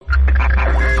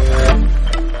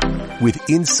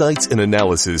with insights and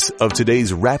analysis of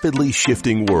today's rapidly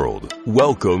shifting world.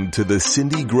 Welcome to the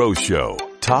Cindy Gross Show,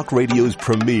 Talk Radio's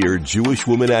premier Jewish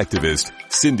woman activist,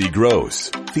 Cindy Gross,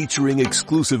 featuring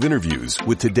exclusive interviews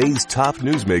with today's top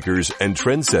newsmakers and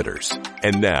trendsetters.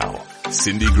 And now,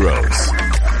 Cindy Gross.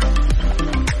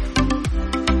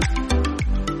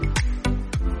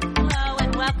 Hello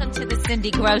and welcome to the Cindy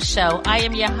Gross Show. I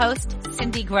am your host,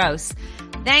 Cindy Gross.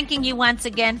 Thanking you once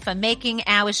again for making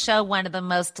our show one of the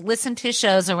most listened to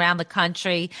shows around the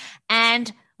country.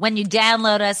 And when you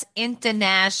download us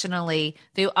internationally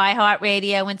through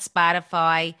iHeartRadio and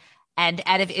Spotify, and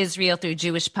out of Israel through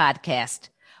Jewish Podcast.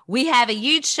 We have a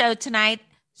huge show tonight,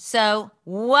 so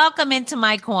welcome into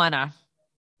my corner.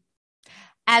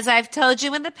 As I've told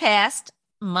you in the past,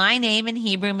 my name in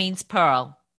Hebrew means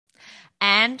pearl.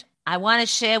 And I want to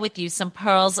share with you some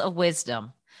pearls of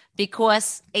wisdom,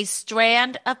 because a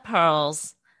strand of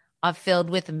pearls are filled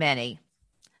with many.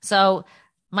 So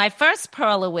my first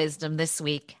pearl of wisdom this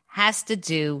week has to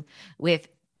do with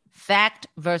fact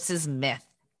versus myth.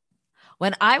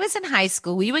 When I was in high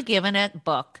school, we were given a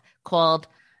book called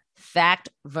Fact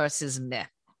versus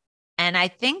Myth. And I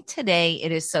think today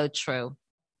it is so true.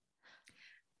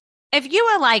 If you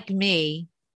are like me,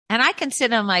 and I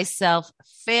consider myself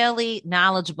fairly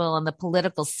knowledgeable on the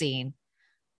political scene,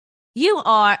 you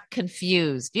are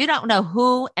confused. You don't know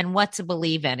who and what to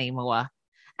believe anymore.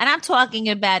 And I'm talking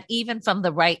about even from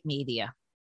the right media.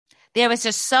 There is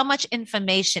just so much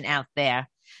information out there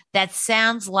that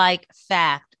sounds like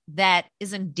fact that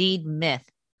is indeed myth.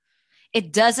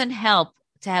 It doesn't help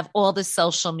to have all the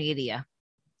social media.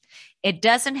 It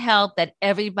doesn't help that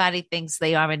everybody thinks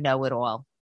they are a know-it-all.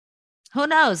 Who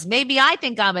knows? Maybe I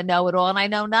think I'm a know-it-all and I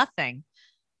know nothing.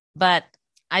 But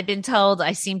I've been told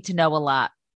I seem to know a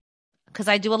lot, because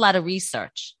I do a lot of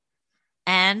research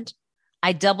and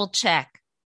I double check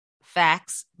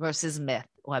facts versus myth,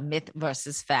 or myth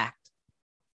versus fact.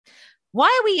 Why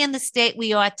are we in the state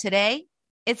we are today?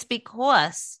 It's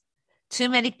because too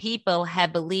many people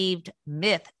have believed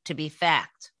myth to be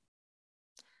fact.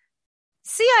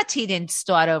 CRT didn't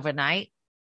start overnight.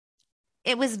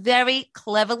 It was very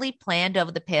cleverly planned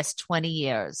over the past 20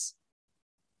 years.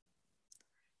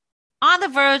 On the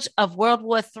verge of World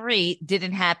War III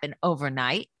didn't happen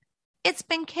overnight. It's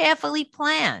been carefully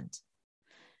planned.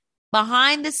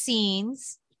 Behind the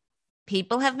scenes,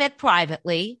 people have met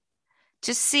privately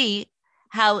to see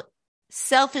how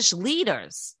selfish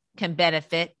leaders can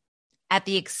benefit at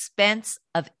the expense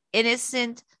of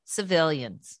innocent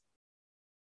civilians.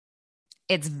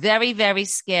 It's very, very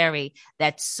scary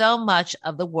that so much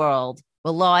of the world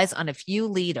relies on a few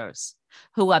leaders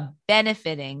who are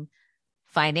benefiting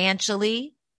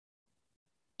financially,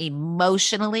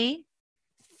 emotionally,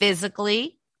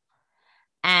 physically,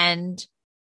 and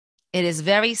it is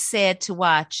very sad to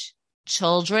watch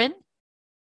children,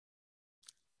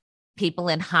 people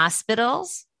in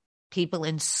hospitals, people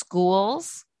in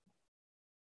schools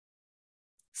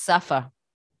suffer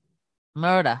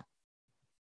murder.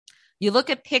 You look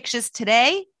at pictures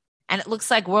today, and it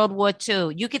looks like World War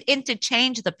II. You could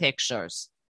interchange the pictures.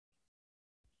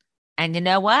 And you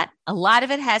know what? A lot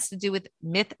of it has to do with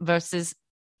myth versus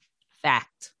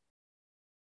fact.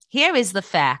 Here is the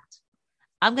fact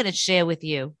I'm going to share with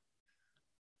you.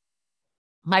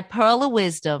 My pearl of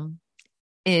wisdom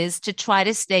is to try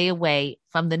to stay away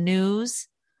from the news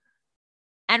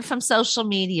and from social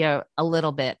media a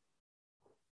little bit.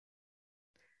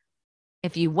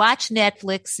 If you watch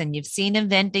Netflix and you've seen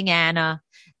Inventing Anna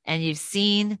and you've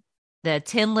seen the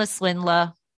Tindler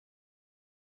Swindler,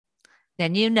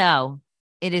 then you know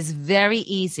it is very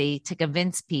easy to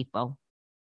convince people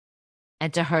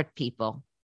and to hurt people.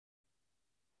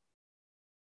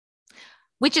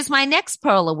 Which is my next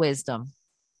pearl of wisdom.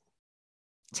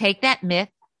 Take that myth,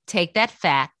 take that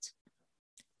fact,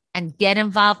 and get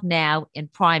involved now in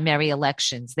primary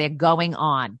elections. They're going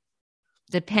on.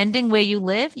 Depending where you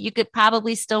live, you could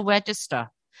probably still register.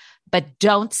 But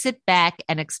don't sit back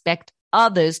and expect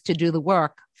others to do the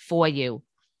work for you.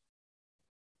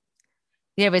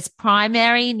 There is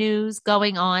primary news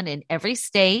going on in every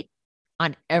state,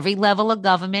 on every level of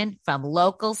government, from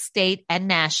local, state, and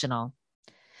national.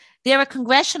 There are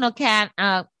congressional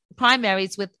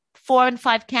primaries with 4 and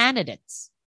 5 candidates.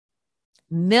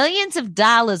 Millions of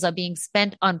dollars are being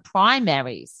spent on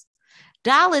primaries,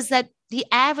 dollars that the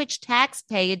average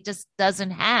taxpayer just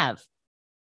doesn't have.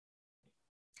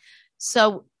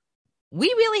 So we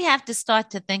really have to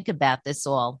start to think about this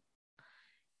all.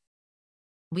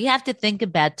 We have to think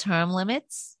about term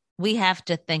limits. We have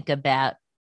to think about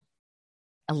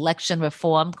election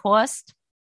reform cost.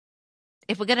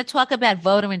 If we're going to talk about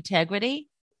voter integrity,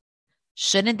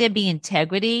 Shouldn't there be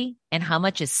integrity in how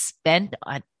much is spent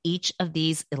on each of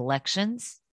these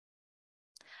elections?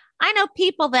 I know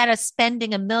people that are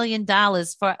spending $1 million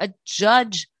for a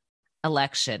judge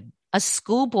election, a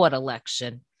school board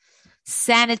election,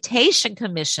 sanitation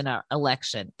commissioner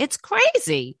election. It's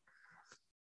crazy.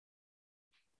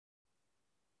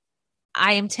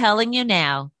 I am telling you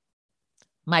now,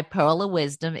 my pearl of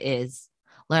wisdom is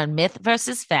learn myth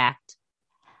versus fact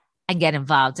and get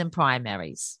involved in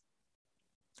primaries.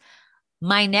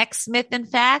 My next myth and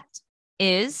fact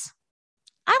is,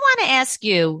 I want to ask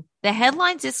you, the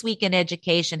headlines this week in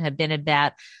education have been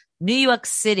about New York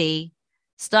City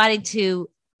starting to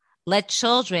let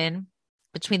children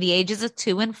between the ages of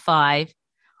 2 and 5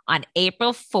 on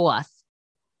April 4th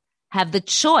have the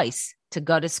choice to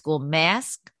go to school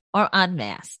masked or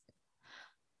unmasked.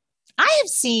 I have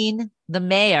seen the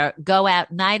mayor go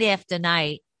out night after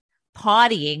night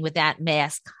partying with that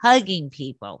mask, hugging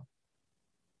people.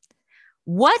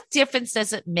 What difference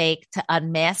does it make to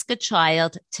unmask a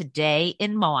child today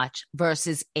in March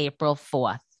versus April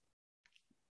 4th?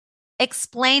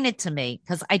 Explain it to me,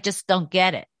 because I just don't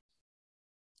get it.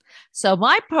 So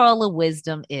my pearl of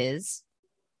wisdom is,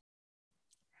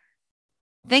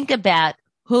 think about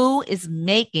who is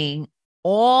making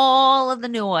all of the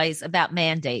noise about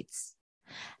mandates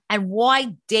and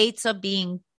why dates are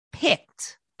being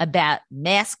picked about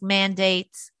mask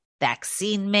mandates,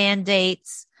 vaccine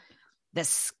mandates, the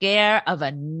scare of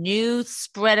a new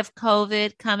spread of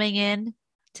COVID coming in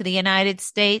to the United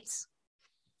States.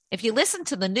 If you listen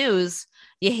to the news,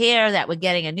 you hear that we're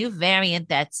getting a new variant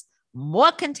that's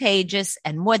more contagious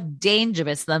and more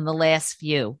dangerous than the last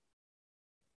few.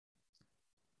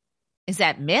 Is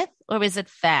that myth or is it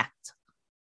fact?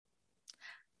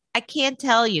 I can't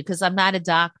tell you because I'm not a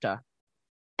doctor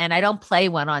and I don't play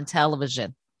one on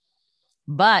television.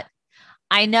 But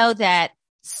I know that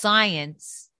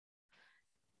science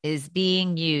is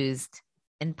being used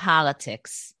in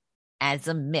politics as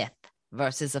a myth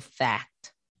versus a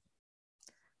fact.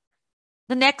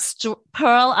 The next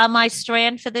pearl on my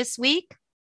strand for this week,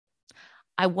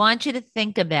 I want you to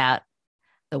think about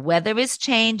the weather is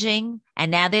changing,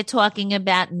 and now they're talking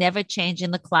about never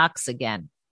changing the clocks again.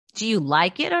 Do you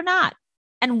like it or not?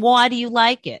 And why do you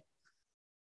like it?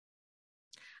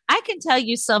 I can tell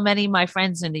you so many of my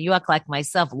friends in New York, like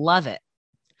myself, love it.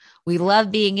 We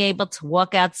love being able to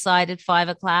walk outside at 5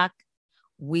 o'clock.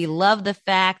 We love the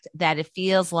fact that it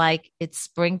feels like it's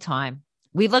springtime.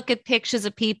 We look at pictures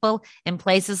of people in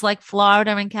places like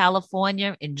Florida and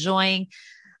California enjoying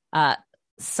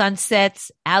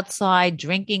sunsets outside,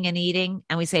 drinking and eating,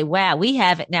 and we say, wow, we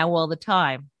have it now all the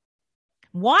time.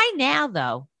 Why now,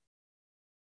 though?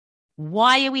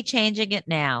 Why are we changing it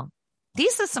now?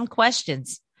 These are some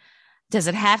questions. Does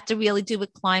it have to really do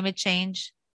with climate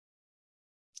change?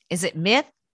 Is it myth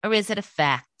or is it a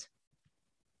fact?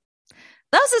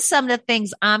 Those are some of the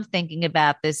things I'm thinking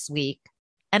about this week.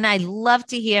 And I'd love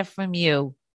to hear from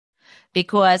you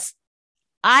because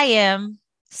I am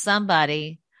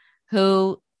somebody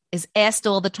who is asked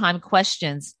all the time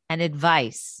questions and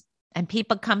advice, and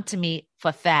people come to me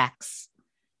for facts.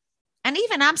 And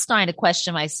even I'm starting to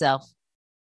question myself.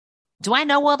 Do I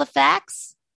know all the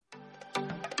facts?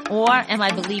 Or am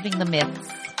I believing the myths?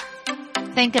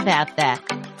 Think about that.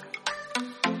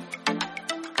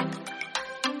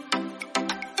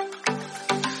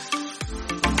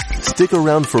 Stick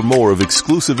around for more of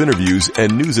exclusive interviews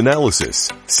and news analysis.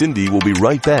 Cindy will be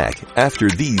right back after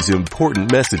these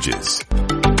important messages.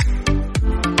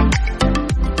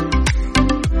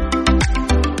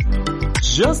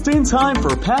 Just in time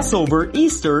for Passover,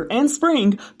 Easter, and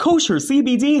spring, Kosher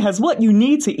CBD has what you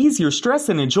need to ease your stress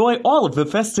and enjoy all of the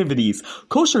festivities.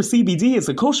 Kosher CBD is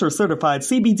a kosher certified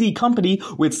CBD company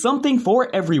with something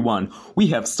for everyone. We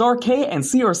have Star K and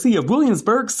CRC of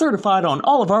Williamsburg certified on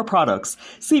all of our products.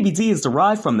 CBD is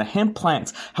derived from the hemp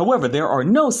plant. However, there are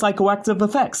no psychoactive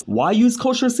effects. Why use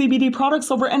Kosher CBD products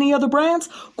over any other brands?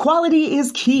 Quality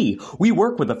is key. We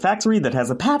work with a factory that has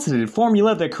a patented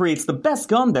formula that creates the best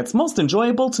gum that's most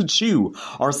enjoyable to chew.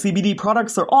 Our CBD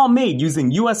products are all made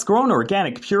using U.S. grown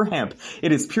organic pure hemp.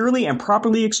 It is purely and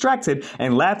properly extracted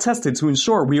and lab tested to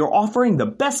ensure we are offering the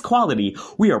best quality.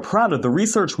 We are proud of the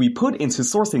research we put into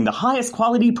sourcing the highest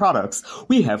quality products.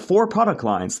 We have 4 product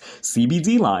lines.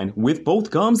 CBD line with both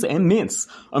gums and mints.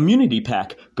 Immunity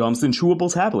pack, gums and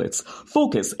chewable tablets.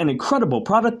 Focus, an incredible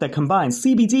product that combines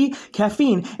CBD,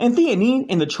 caffeine, and theanine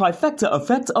in the trifecta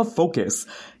effect of focus.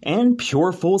 And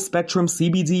Pure Full Spectrum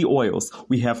CBD oils.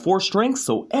 We have 4 strengths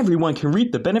so everyone can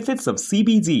reap the benefits of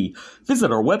CBD.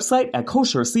 Visit our website at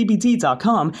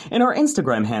koshercbd.com and our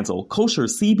Instagram handle,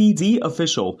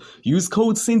 koshercbdofficial. Use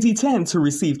code Cindy10 to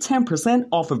receive 10%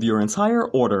 off of your entire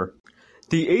order.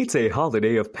 The 8-day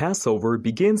holiday of Passover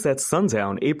begins at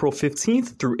sundown April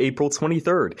 15th through April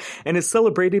 23rd and is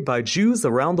celebrated by Jews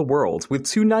around the world with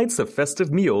 2 nights of festive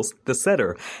meals, the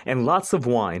Seder, and lots of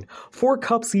wine. 4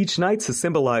 cups each night to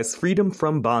symbolize freedom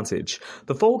from bondage.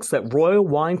 The folks at Royal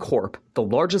Wine Corp., the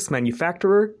largest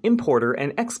manufacturer, importer,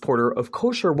 and exporter of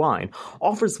kosher wine,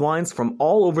 offers wines from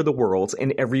all over the world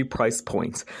in every price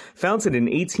point. Founded in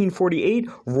 1848,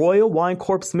 Royal Wine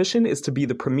Corp's mission is to be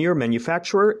the premier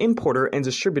manufacturer, importer, and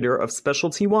distributor of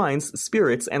specialty wines,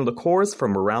 spirits, and liqueurs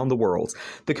from around the world.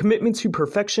 The commitment to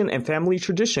perfection and family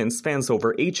tradition spans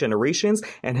over 8 generations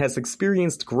and has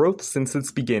experienced growth since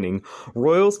its beginning.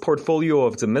 Royal's portfolio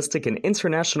of domestic and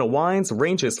international wines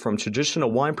ranges from traditional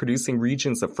wine-producing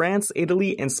regions of France,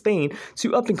 Italy, and Spain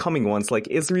to up-and-coming ones like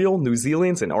Israel, New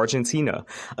Zealand, and Argentina.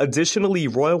 Additionally,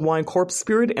 Royal Wine Corp's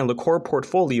spirit and liqueur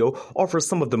portfolio offers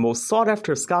some of the most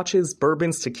sought-after scotches,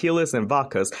 bourbons, tequilas, and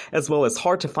vodkas, as well as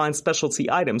hard-to-find specialty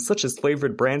items such as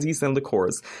flavored brandies and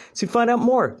liqueurs. To find out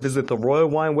more, visit the Royal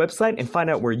Wine website and find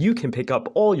out where you can pick up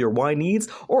all your wine needs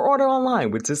or order online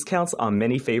with discounts on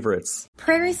many favorites.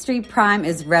 Prairie Street Prime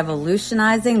is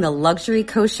revolutionizing the luxury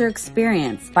kosher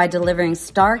experience by delivering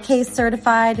Star Case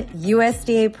certified,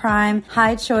 USDA Prime,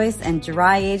 high choice, and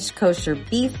dry-aged kosher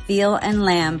beef, veal, and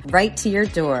lamb right to your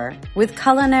door. With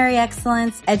culinary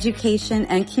excellence, education,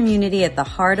 and community at the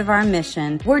heart of our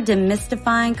mission, we're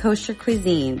demystifying kosher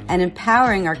cuisine and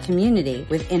empowering our community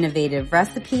with innovative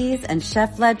recipes and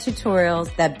chef-led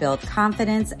tutorials that build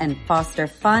confidence and foster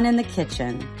fun in the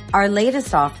kitchen. Our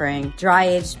latest offering,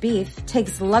 dry-aged beef,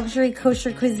 takes luxury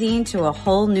kosher cuisine to a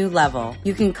whole new level.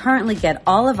 You can currently get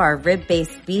all of our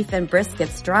rib-based beef and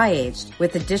briskets dry-aged,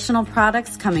 with additional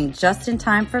products coming just in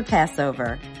time for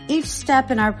Passover. Each step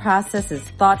in our process is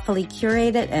thoughtfully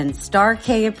curated and Star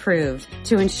K approved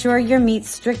to ensure your meat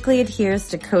strictly adheres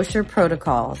to kosher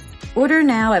protocols. Order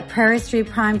now at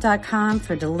prairiestreetprime.com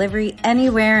for delivery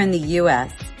anywhere in the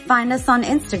U.S. Find us on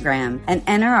Instagram and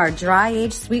enter our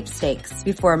dry-age sweepstakes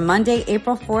before Monday,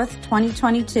 April 4th,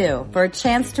 2022 for a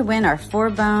chance to win our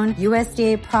 4-bone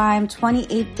USDA Prime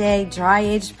 28-day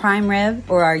dry-aged prime rib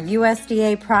or our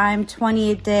USDA Prime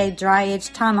 28-day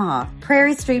dry-aged tomahawk.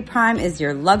 Prairie Street Prime is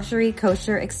your luxury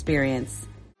kosher experience.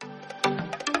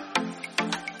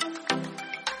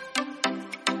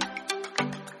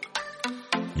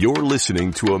 You're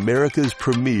listening to America's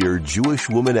premier Jewish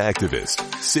woman activist,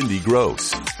 Cindy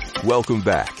Gross. Welcome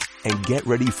back, and get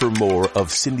ready for more of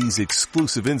Cindy's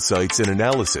exclusive insights and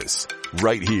analysis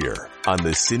right here on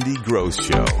The Cindy Gross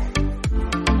Show.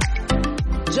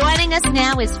 Joining us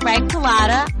now is Frank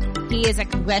Pallotta. He is a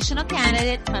congressional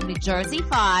candidate from New Jersey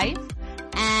 5,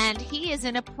 and he is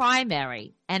in a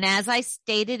primary. And as I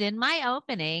stated in my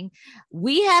opening,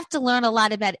 we have to learn a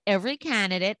lot about every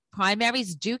candidate.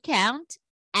 Primaries do count.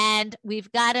 And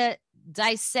we've got to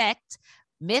dissect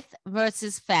myth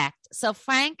versus fact. So,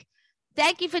 Frank,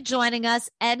 thank you for joining us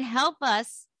and help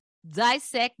us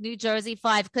dissect New Jersey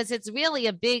 5, because it's really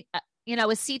a big,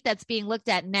 a seat that's being looked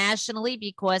at nationally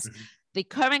because the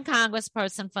current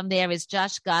congressperson from there is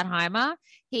Josh Gottheimer.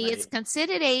 He is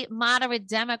considered a moderate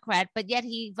Democrat, but yet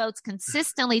he votes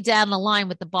consistently down the line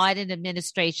with the Biden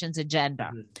administration's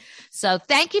agenda. So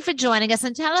thank you for joining us,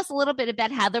 and tell us a little bit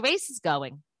about how the race is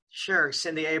going. Sure,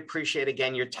 Cindy, I appreciate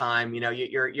again your time.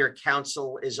 Your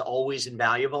counsel is always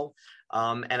invaluable,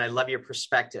 and I love your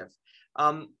perspective.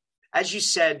 As you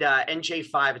said,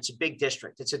 NJ5, it's a big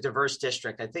district. It's a diverse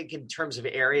district. I think in terms of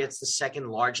area, it's the second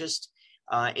largest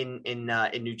in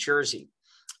New Jersey.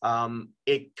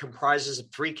 It comprises of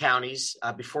 3 counties.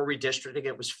 Before redistricting,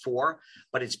 it was 4,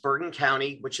 but it's Bergen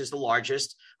County, which is the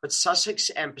largest. But Sussex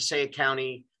and Passaic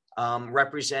County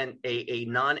represent a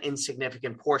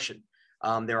non-insignificant portion.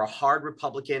 They're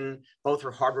both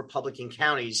are hard Republican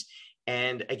counties.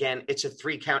 And again, it's a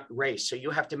 3-count race. So you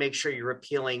have to make sure you're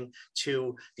appealing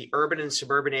to the urban and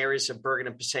suburban areas of Bergen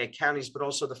and Passaic counties, but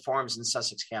also the farms in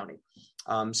Sussex County.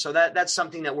 So that's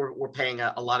something that we're paying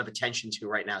a lot of attention to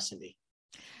right now, Cindy.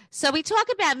 So we talk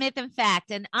about myth and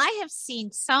fact, and I have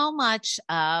seen so much,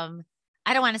 I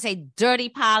don't want to say dirty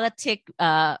politic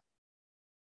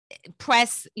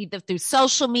press, either through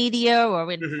social media or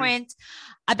in print,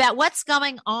 about what's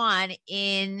going on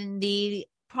in the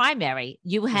primary.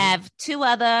 You have two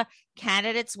other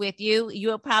candidates with you.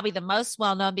 You are probably the most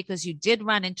well-known because you did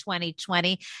run in 2020.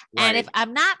 Right. And if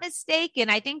I'm not mistaken,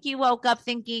 I think you woke up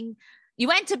thinking, you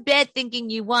went to bed thinking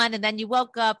you won, and then you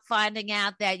woke up finding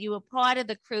out that you were part of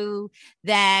the crew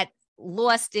that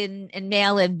lost in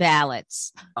mail-in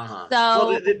ballots. Uh-huh.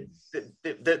 So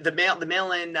the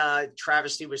mail-in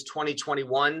travesty was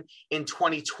 2021. In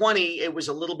 2020, it was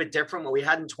a little bit different. What we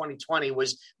had in 2020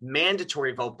 was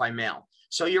mandatory vote by mail.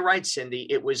 So you're right, Cindy.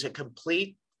 It was a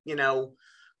complete,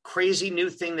 crazy new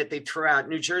thing that they threw out.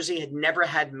 New Jersey had never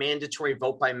had mandatory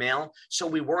vote by mail, so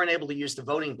we weren't able to use the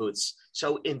voting booths.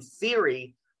 So in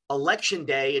theory, Election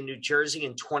Day in New Jersey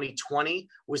in 2020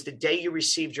 was the day you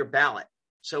received your ballot.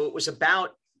 So it was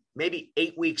about maybe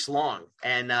 8 weeks long,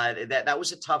 and that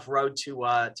was a tough road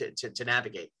to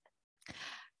navigate.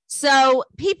 So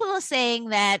people are saying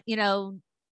that,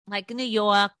 like New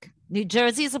York, New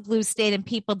Jersey is a blue state and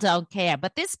people don't care.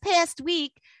 But this past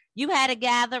week, you had a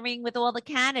gathering with all the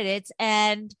candidates,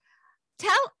 and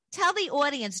tell the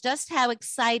audience just how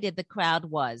excited the crowd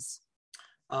was.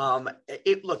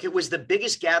 It was the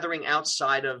biggest gathering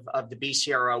outside of the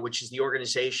BCRO, which is the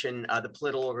organization, the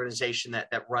political organization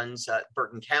that runs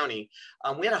Bergen County.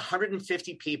 We had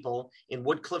 150 people in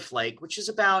Woodcliff Lake, which is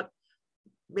about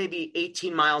maybe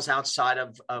 18 miles outside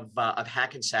of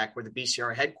Hackensack, where the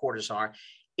BCRO headquarters are.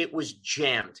 It was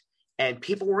jammed. And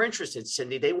people were interested,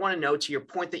 Cindy. They want to know, to your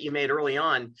point that you made early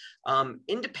on,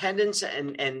 independents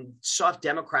and soft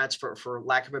Democrats, for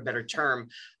lack of a better term,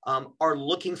 are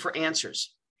looking for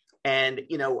answers. And,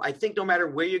 I think no matter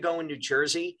where you go in New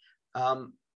Jersey,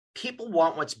 people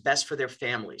want what's best for their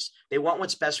families. They want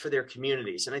what's best for their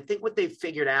communities. And I think what they've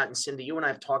figured out, and Cindy, you and I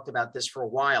have talked about this for a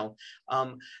while,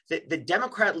 the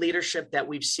Democrat leadership that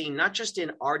we've seen, not just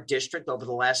in our district over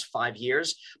the last 5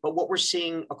 years, but what we're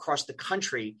seeing across the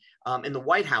country in the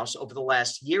White House over the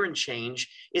last year and change,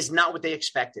 is not what they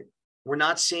expected. We're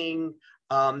not seeing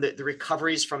the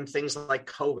recoveries from things like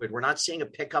COVID. We're not seeing a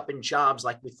pickup in jobs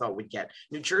like we thought we'd get.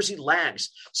 New Jersey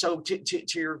lags. So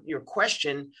to your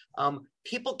question,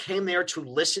 people came there to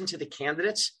listen to the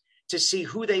candidates, to see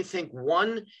who they think,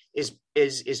 one,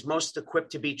 is most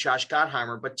equipped to beat Josh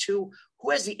Gottheimer, but two,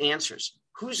 who has the answers?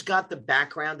 Who's got the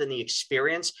background and the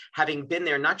experience, having been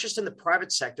there, not just in the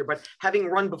private sector, but having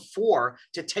run before,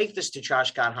 to take this to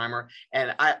Josh Gottheimer.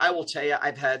 And I will tell you,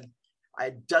 I had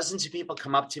dozens of people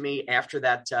come up to me after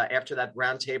that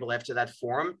roundtable, after that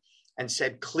forum, and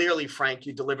said, clearly, Frank,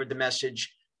 you delivered the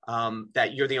message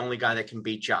that you're the only guy that can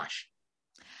beat Josh.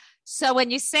 So when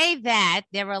you say that,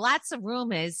 there are lots of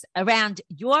rumors around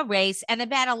your race and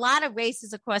about a lot of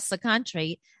races across the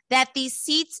country that these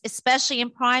seats, especially in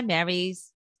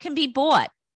primaries, can be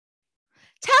bought.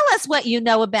 Tell us what you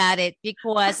know about it,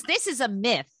 because this is a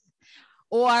myth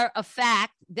or a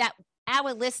fact that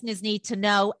our listeners need to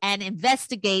know and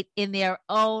investigate in their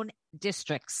own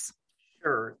districts.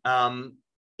 Sure.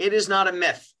 It is not a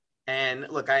myth. And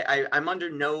look, I'm under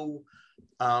no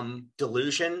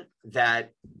delusion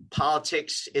that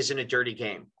politics isn't a dirty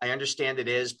game. I understand it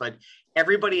is, but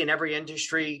everybody in every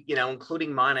industry,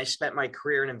 including mine, I spent my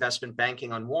career in investment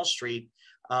banking on Wall Street.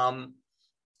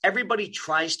 Everybody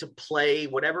tries to play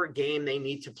whatever game they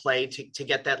need to play to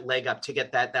get that leg up, to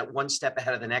get that one step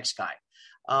ahead of the next guy.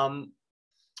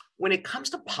 When it comes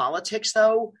to politics,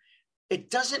 though, it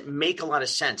doesn't make a lot of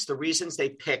sense. The reasons they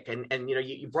pick, and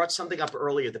you brought something up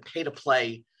earlier, the pay to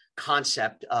play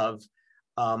concept of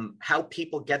how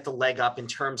people get the leg up in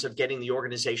terms of getting the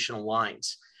organizational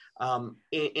lines.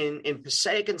 In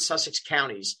Passaic and Sussex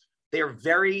counties, they are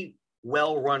very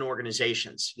well-run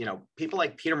organizations. People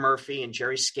like Peter Murphy and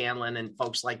Jerry Scanlon and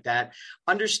folks like that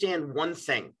understand one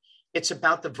thing. It's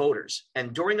about the voters.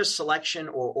 And during a selection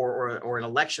or an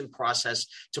election process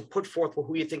to put forth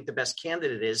who you think the best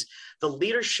candidate is, the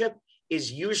leadership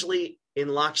is usually in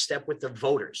lockstep with the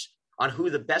voters on who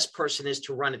the best person is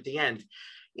to run at the end.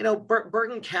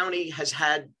 Bergen County has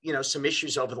had, some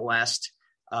issues over the last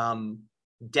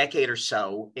decade or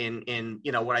so in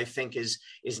what I think is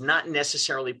not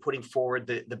necessarily putting forward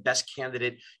the best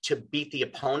candidate to beat the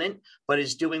opponent, but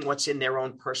is doing what's in their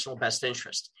own personal best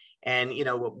interest. And,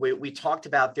 we talked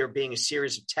about there being a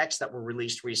series of texts that were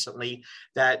released recently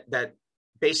that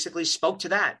basically spoke to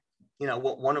that.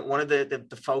 One of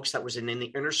the folks that was in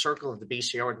the inner circle of the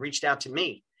BCO had reached out to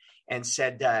me and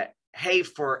said, hey,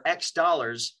 for X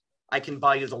dollars, I can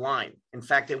buy you the line. In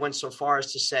fact, they went so far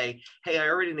as to say, hey, I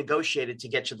already negotiated to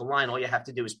get you the line. All you have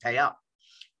to do is pay up.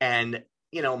 And,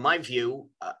 my view,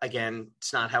 again,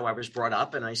 it's not how I was brought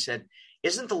up. And I said,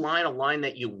 isn't the line a line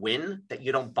that you win, that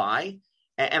you don't buy?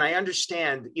 And I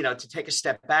understand, to take a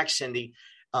step back, Cindy,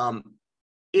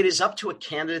 It is up to a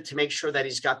candidate to make sure that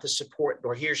he's got the support,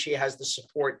 or he or she has the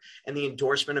support and the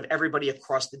endorsement of everybody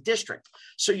across the district.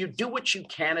 So you do what you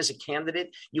can as a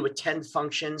candidate. You attend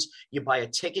functions, you buy a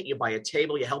ticket, you buy a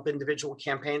table, you help individual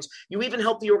campaigns, you even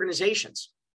help the organizations.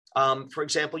 For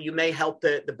example, you may help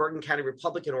the Bergen County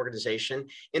Republican organization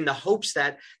in the hopes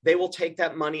that they will take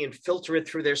that money and filter it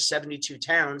through their 72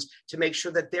 towns to make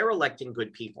sure that they're electing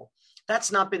good people.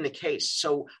 That's not been the case.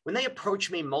 So when they approach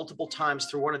me multiple times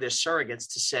through one of their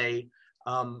surrogates to say,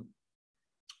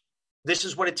 this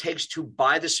is what it takes to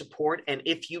buy the support, and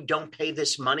if you don't pay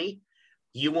this money,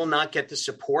 you will not get the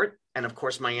support. And of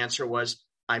course, my answer was,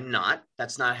 I'm not.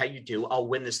 That's not how you do. I'll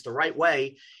win this the right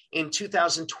way. In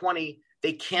 2020,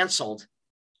 they canceled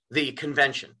the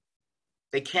convention.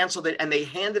 They canceled it, and they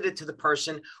handed it to the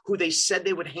person who they said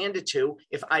they would hand it to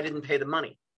if I didn't pay the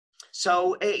money.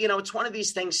 So, it's one of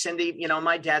these things, Cindy,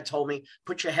 my dad told me,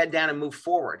 put your head down and move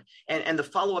forward. And the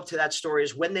follow-up to that story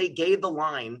is when they gave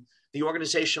the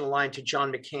organizational line to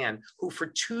John McCann, who for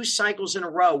 2 cycles in a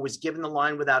row was given the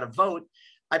line without a vote,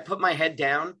 I put my head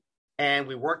down and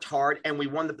we worked hard and we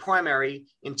won the primary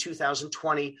in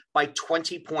 2020 by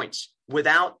 20 points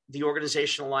without the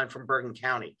organizational line from Bergen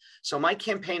County. So my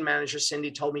campaign manager,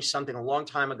 Cindy, told me something a long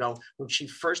time ago when she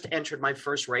first entered my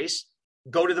first race: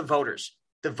 go to the voters.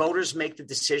 The voters make the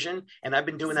decision, and I've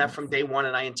been doing that from day one,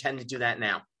 and I intend to do that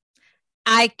now.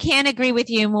 I can't agree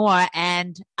with you more,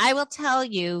 and I will tell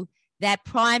you that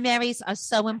primaries are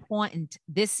so important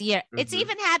this year. Mm-hmm. It's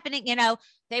even happening,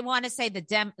 they want to say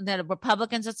the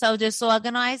Republicans are so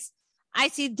disorganized. I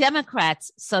see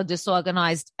Democrats so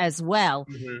disorganized as well.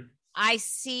 Mm-hmm. I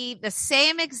see the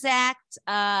same exact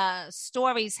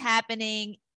stories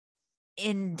happening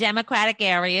in Democratic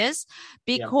areas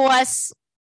because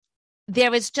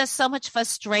there is just so much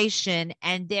frustration,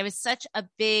 and there is such a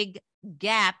big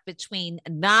gap between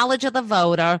knowledge of the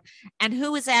voter and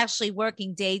who is actually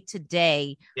working day to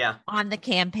day on the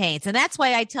campaigns. And that's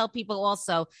why I tell people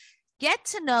also, get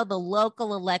to know the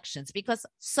local elections, because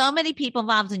so many people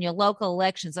involved in your local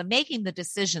elections are making the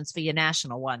decisions for your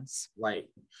national ones. Right.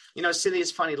 Cindy,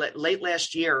 it's funny. Late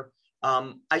last year,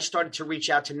 I started to reach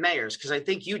out to mayors because I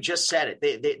think you just said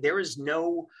it. There is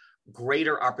no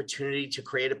greater opportunity to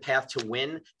create a path to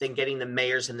win than getting the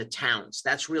mayors in the towns.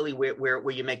 That's really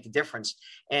where you make the difference.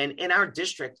 And in our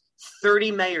district, 30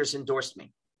 mayors endorsed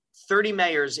me, 30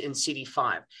 mayors in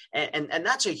CD5. And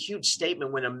that's a huge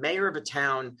statement when a mayor of a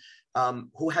town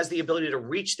who has the ability to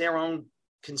reach their own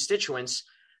constituents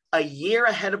a year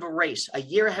ahead of a race, a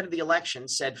year ahead of the election,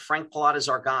 said Frank Pallotta is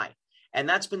our guy. And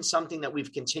that's been something that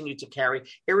we've continued to carry,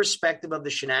 irrespective of the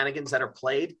shenanigans that are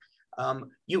played.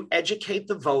 You educate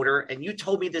the voter, and you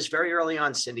told me this very early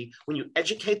on, Cindy, when you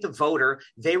educate the voter,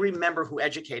 they remember who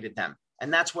educated them.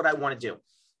 And that's what I want to do.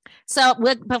 So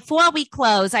before we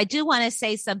close, I do want to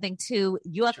say something to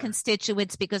your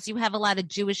constituents, because you have a lot of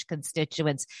Jewish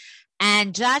constituents.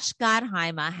 And Josh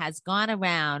Gottheimer has gone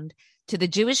around to the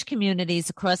Jewish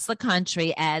communities across the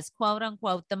country as, quote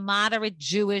unquote, the moderate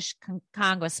Jewish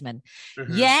congressman.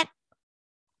 Mm-hmm. Yet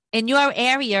in your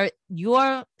area,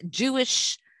 your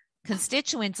Jewish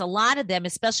constituents, a lot of them,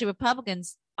 especially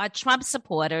Republicans, are Trump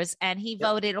supporters, and he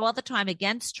voted all the time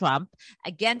against Trump,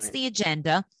 against the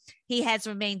agenda. He has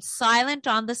remained silent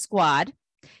on the squad.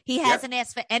 He hasn't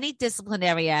asked for any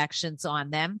disciplinary actions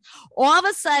on them. All of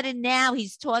a sudden now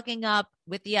he's talking up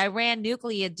with the Iran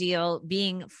nuclear deal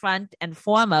being front and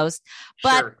foremost.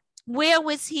 But where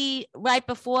was he right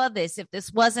before this, if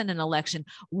this wasn't an election?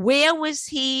 Where was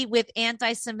he with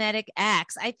anti-Semitic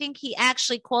acts? I think he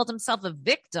actually called himself a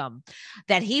victim,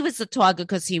 that he was the target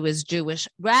because he was Jewish,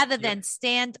 rather than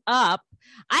stand up.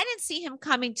 I didn't see him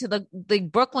coming to the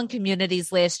Brooklyn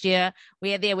communities last year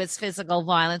where there was physical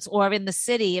violence, or in the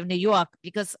city of New York,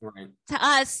 because to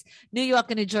us, New York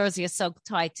and New Jersey are so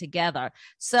tied together.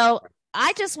 So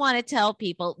I just want to tell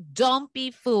people, don't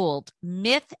be fooled.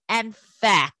 Myth and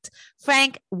fact.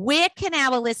 Frank, where can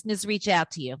our listeners reach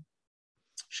out to you?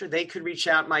 Sure, they could reach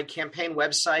out. My campaign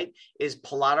website is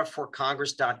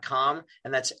pallottaforcongress.com,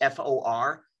 and that's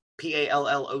FORPALLOTTA.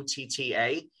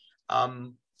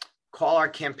 Call our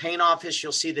campaign office.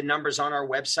 You'll see the numbers on our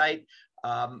website.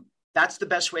 That's the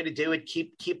best way to do it.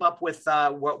 Keep up with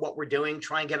what we're doing.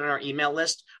 Try and get on our email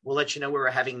list. We'll let you know we're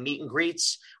having meet and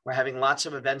greets. We're having lots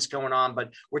of events going on,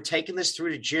 but we're taking this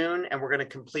through to June, and we're going to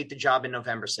complete the job in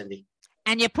November, Cindy.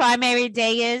 And your primary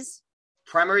day is?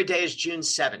 Primary day is June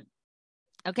 7th.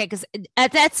 Okay, because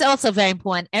that's also very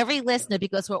important. Every listener,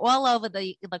 because we're all over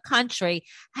the country,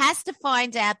 has to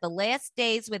find out the last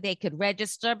days where they could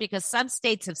register, because some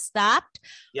states have stopped.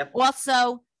 Yep.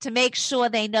 Also, to make sure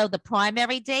they know the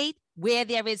primary date, where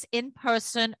there is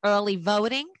in-person early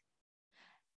voting.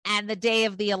 and the day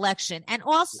of the election. And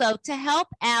also to help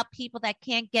out people that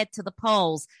can't get to the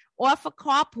polls, or for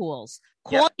carpools.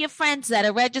 Call your friends that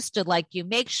are registered like you.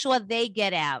 Make sure they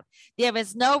get out. There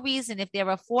is no reason, if there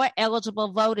are 4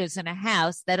 eligible voters in a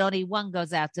house, that only 1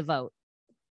 goes out to vote.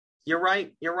 You're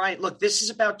right. Look, this is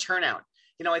about turnout.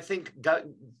 I think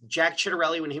Jack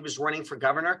Ciattarelli, when he was running for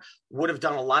governor, would have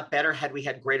done a lot better had we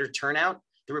had greater turnout.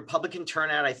 The Republican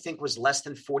turnout, I think, was less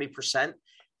than 40%.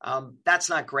 That's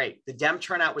not great. The Dem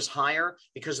turnout was higher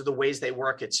because of the ways they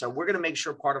work it. So we're going to make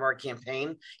sure part of our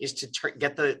campaign is to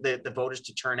get the voters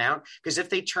to turn out, because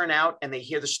if they turn out and they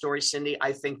hear the story, Cindy,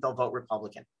 I think they'll vote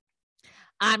Republican.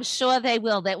 I'm sure they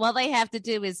will. All they have to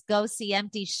do is go see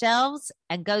empty shelves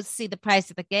and go see the price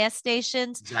at the gas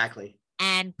stations. Exactly.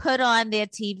 And put on their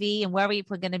TV and worry if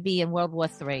we're going to be in World War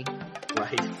III.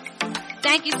 Right.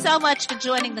 Thank you so much for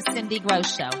joining the Cindy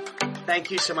Gross Show. Thank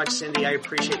you so much, Cindy. I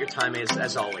appreciate your time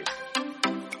as always.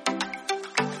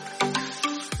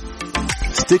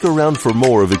 Stick around for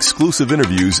more of exclusive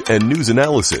interviews and news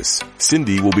analysis.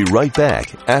 Cindy will be right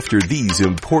back after these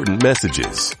important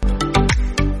messages.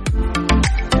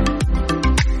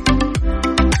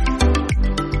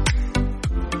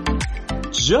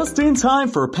 Just in time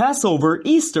for Passover,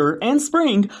 Easter, and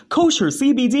spring, Kosher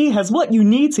CBD has what you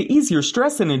need to ease your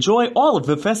stress and enjoy all of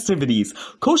the festivities.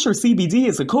 Kosher CBD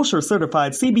is a kosher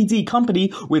certified CBD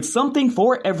company with something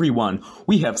for everyone.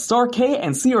 We have Star K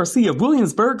and CRC of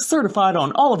Williamsburg certified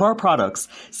on all of our products.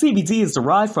 CBD is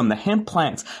derived from the hemp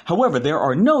plant. However, there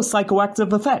are no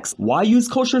psychoactive effects. Why use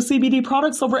kosher CBD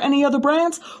products over any other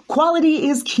brands? Quality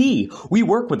is key. We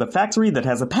work with a factory that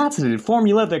has a patented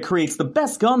formula that creates the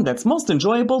best gum that's most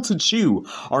enjoyable to chew.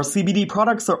 Our CBD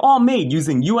products are all made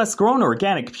using U.S. grown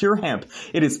organic pure hemp.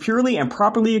 It is purely and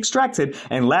properly extracted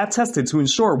and lab tested to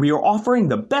ensure we are offering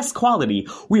the best quality.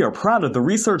 We are proud of the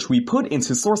research we put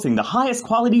into sourcing the highest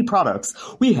quality products.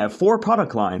 We have 4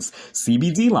 product lines.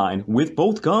 CBD line with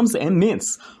both gums and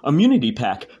mints. Immunity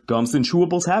Pack, gums and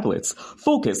chewable tablets.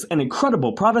 Focus, an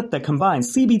incredible product that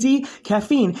combines CBD,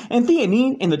 caffeine, and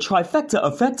theanine in the trifecta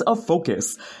effect of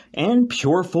focus. And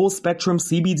Pure Full Spectrum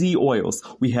CBD oils.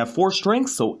 We have 4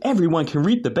 strengths so everyone can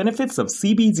reap the benefits of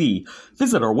CBD.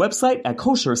 Visit our website at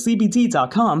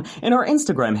koshercbd.com and our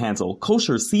Instagram handle,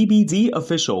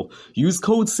 koshercbdofficial. Use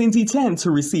code Cindy10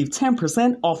 to receive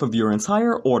 10% off of your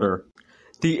entire order.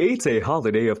 The 8-day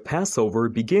holiday of Passover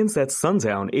begins at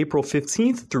sundown April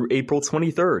 15th through April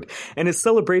 23rd and is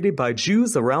celebrated by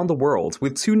Jews around the world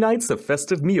with 2 nights of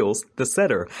festive meals, the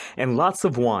Seder, and lots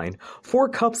of wine. 4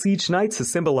 cups each night to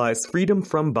symbolize freedom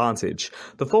from bondage.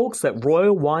 The folks at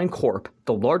Royal Wine Corp.,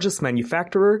 the largest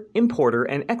manufacturer, importer,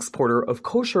 and exporter of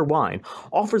kosher wine,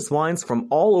 offers wines from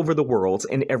all over the world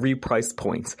in every price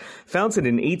point. Founded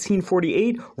in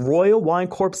 1848, Royal Wine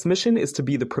Corp's mission is to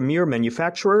be the premier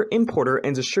manufacturer, importer,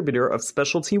 and distributor of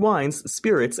specialty wines,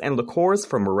 spirits, and liqueurs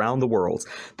from around the world.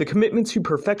 The commitment to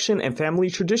perfection and family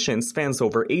tradition spans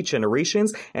over 8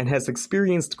 generations and has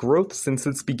experienced growth since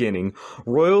its beginning.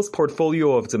 Royal's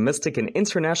portfolio of domestic and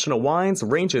international wines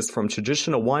ranges from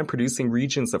traditional wine-producing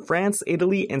regions of France,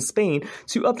 Italy, and Spain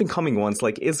to up-and-coming ones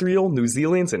like Israel, New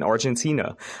Zealand, and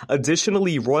Argentina.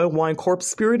 Additionally, Royal Wine Corp's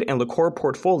spirit and liqueur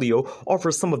portfolio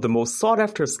offers some of the most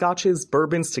sought-after scotches,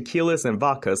 bourbons, tequilas, and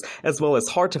vodkas, as well as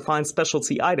hard-to-find specialty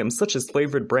items such as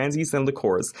flavored brandies and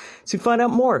liqueurs. To find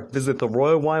out more, visit the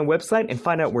Royal Wine website and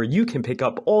find out where you can pick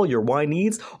up all your wine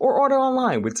needs or order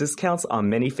online with discounts on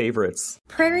many favorites.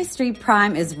 Prairie Street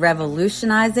Prime is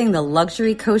revolutionizing the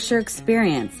luxury kosher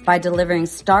experience by delivering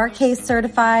Star K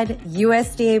certified,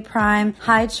 USDA Prime,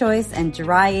 high choice, and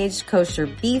dry-aged kosher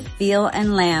beef, veal,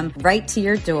 and lamb right to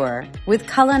your door. With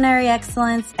culinary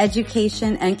excellence,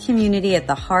 education, and community at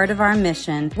the heart of our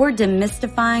mission, we're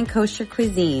demystifying kosher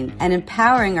cuisine and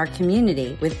empowering our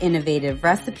community with innovative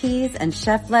recipes and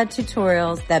chef-led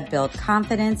tutorials that build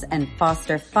confidence and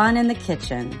foster fun in the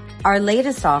kitchen. Our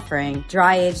latest offering,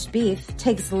 dry-aged beef,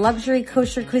 takes luxury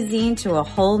kosher cuisine to a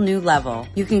whole new level.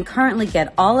 You can currently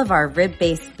get all of our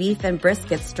rib-based beef and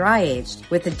briskets dry-aged,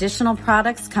 with additional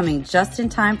products coming just in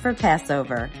time for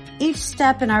Passover. Each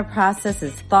step in our process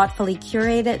is thoughtfully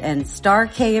curated and Star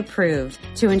K approved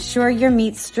to ensure your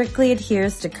meat strictly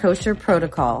adheres to kosher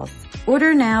protocols.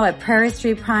 Order now at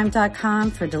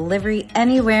prairiestreetprime.com for delivery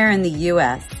anywhere in the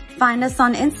U.S. Find us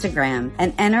on Instagram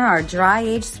and enter our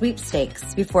dry-age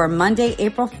sweepstakes before Monday,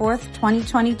 April 4th,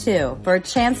 2022 for a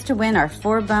chance to win our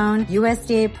 4-bone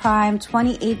USDA Prime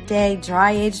 28-day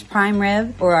dry-aged prime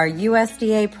rib or our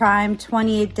USDA Prime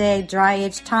 28-day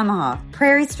dry-aged tomahawk.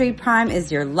 Prairie Street Prime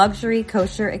is your luxury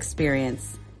kosher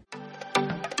experience.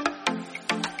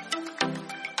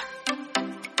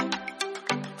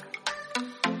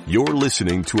 You're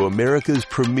listening to America's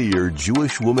premier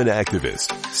Jewish woman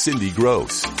activist, Cindy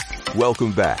Gross.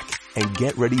 Welcome back, and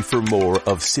get ready for more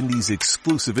of Cindy's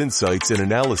exclusive insights and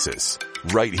analysis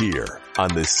right here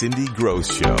on The Cindy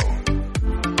Gross Show.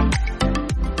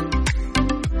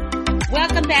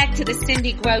 Welcome back to The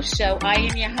Cindy Gross Show. I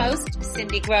am your host,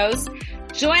 Cindy Gross.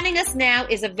 Joining us now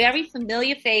is a very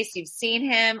familiar face. You've seen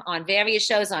him on various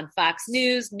shows on Fox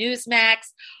News, Newsmax,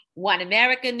 One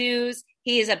America News.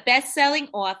 He is a best-selling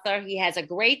author. He has a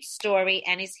great story,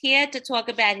 and he's here to talk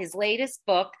about his latest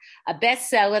book, a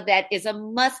bestseller that is a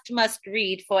must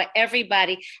read for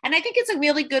everybody. And I think it's a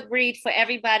really good read for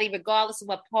everybody, regardless of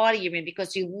what party you're in,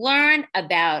 because you learn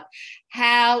about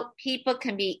how people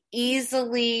can be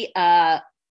easily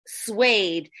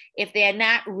swayed if they're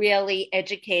not really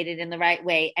educated in the right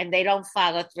way and they don't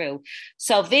follow through.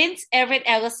 So Vince Everett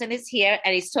Ellison is here,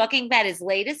 and he's talking about his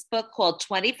latest book called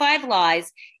 25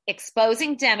 Lies,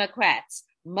 Exposing Democrats'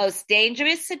 Most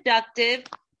Dangerous, Seductive,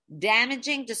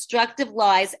 Damaging, Destructive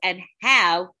Lies, and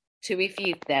How to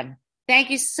Refute Them.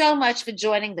 Thank you so much for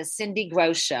joining the Cindy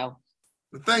Gross Show.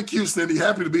 Thank you, Cindy.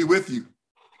 Happy to be with you.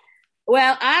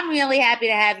 Well, I'm really happy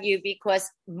to have you because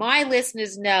my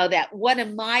listeners know that one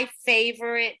of my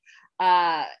favorite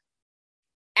agendas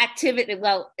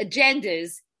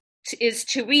is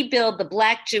to rebuild the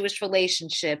Black-Jewish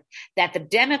relationship that the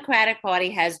Democratic Party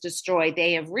has destroyed.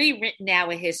 They have rewritten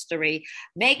our history,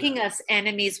 making us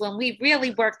enemies when we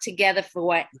really worked together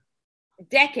for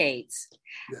decades.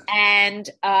 Yeah. And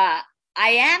I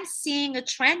am seeing a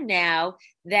trend now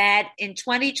that in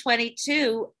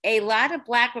 2022, a lot of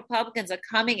Black Republicans are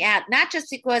coming out, not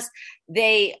just because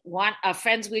they are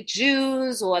friends with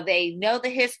Jews or they know the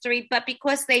history, but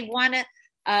because they want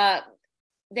to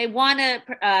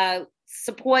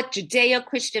support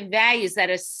Judeo-Christian values that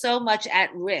are so much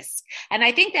at risk. And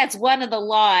I think that's one of the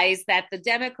lies that the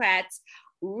Democrats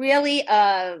really,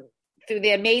 through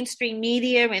their mainstream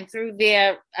media and through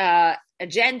their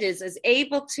agendas, is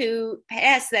able to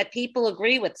pass that people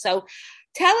agree with. So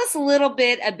tell us a little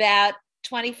bit about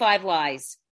 25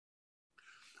 Lies.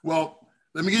 Well,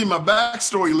 let me give you my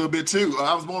backstory a little bit too.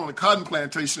 I was born on a cotton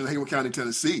plantation in Hayward County,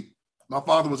 Tennessee. My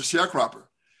father was a sharecropper,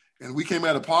 and we came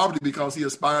out of poverty because he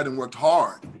aspired and worked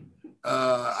hard.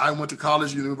 I went to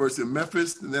college at the University of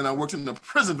Memphis, and then I worked in the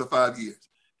prison for 5 years.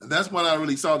 And that's when I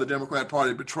really saw the Democrat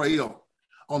Party betrayal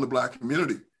on the Black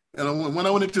community. And when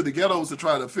I went into the ghettos to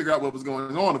try to figure out what was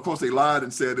going on, of course, they lied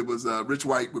and said it was rich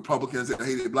white Republicans that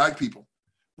hated Black people.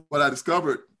 But I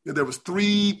discovered that there was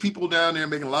 3 people down there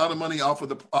making a lot of money off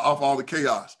all the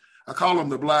chaos. I call them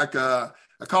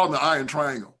the Iron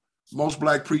Triangle. Most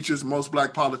Black preachers, most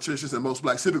Black politicians, and most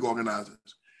Black civic organizers.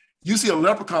 You see a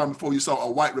leprechaun before you saw a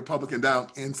white Republican down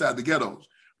inside the ghettos,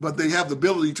 but they have the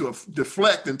ability to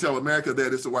deflect and tell America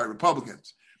that it's the white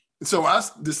Republicans. And so I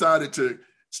decided to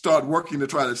start working to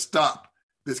try to stop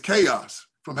this chaos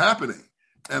from happening.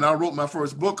 And I wrote my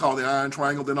first book called The Iron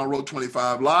Triangle. Then I wrote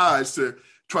 25 Lies to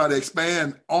try to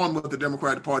expand on what the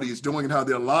Democratic Party is doing and how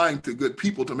they're lying to good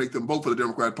people to make them vote for the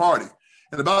Democratic Party.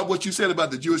 And about what you said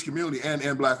about the Jewish community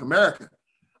and Black America,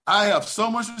 I have so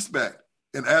much respect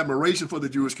and admiration for the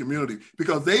Jewish community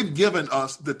because they've given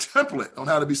us the template on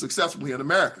how to be successful here in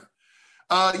America.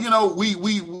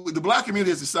 The Black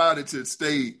community has decided to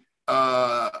stay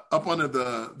up under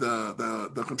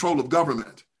the control of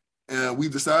government. And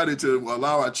we've decided to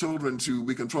allow our children to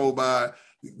be controlled by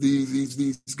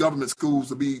these government schools,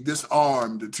 to be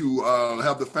disarmed, to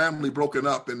have the family broken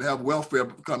up and have welfare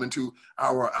come into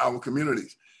our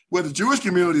communities. Where the Jewish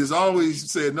community has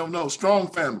always said, no, strong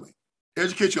family,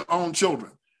 educate your own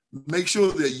children, make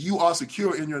sure that you are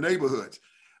secure in your neighborhoods.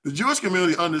 The Jewish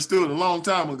community understood a long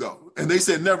time ago, and they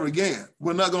said, never again.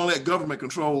 We're not going to let government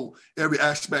control every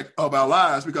aspect of our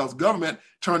lives because government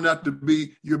turned out to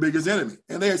be your biggest enemy.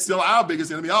 And they are still our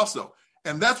biggest enemy also.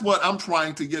 And that's what I'm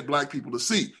trying to get Black people to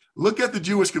see. Look at the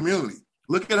Jewish community.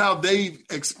 Look at how they've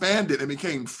expanded and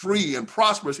became free and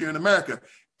prosperous here in America,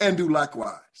 and do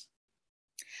likewise.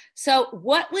 So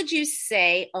what would you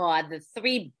say are the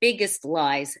 3 biggest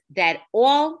lies that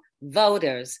all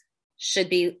voters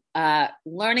should be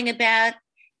learning about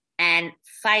and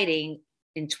fighting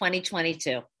in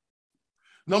 2022?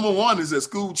 Number 1 is that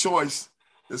school choice,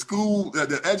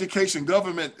 that education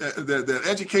government, that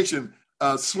education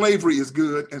slavery is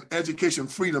good and education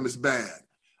freedom is bad.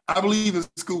 I believe in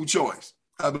school choice.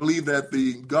 I believe that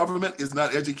the government is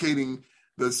not educating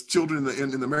the children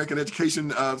in the American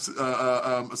education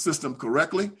system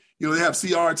correctly. They have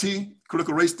CRT,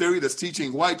 critical race theory, that's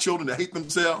teaching white children to hate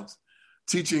themselves,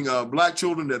 teaching Black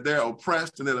children that they're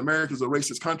oppressed and that America is a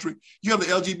racist country. You have the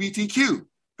LGBTQ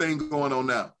thing going on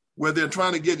now. where they're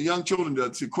trying to get young children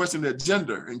to question their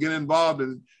gender and get involved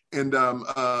in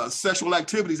sexual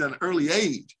activities at an early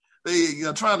age. They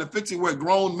are trying to fix it where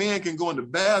grown men can go into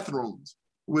bathrooms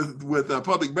with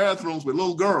public bathrooms with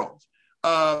little girls.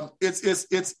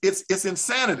 It's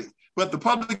insanity. But the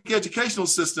public educational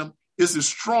system is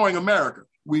destroying America.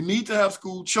 We need to have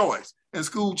school choice, and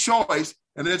school choice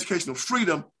and educational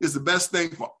freedom is the best thing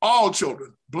for all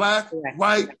children, Black,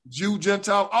 white, Jew,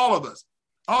 Gentile, all of us.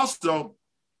 Also,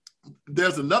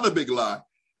 there's another big lie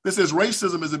that says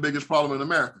racism is the biggest problem in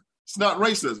America. It's not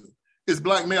racism. It's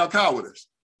Black male cowardice.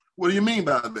 What do you mean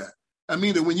by that? I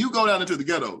mean that when you go down into the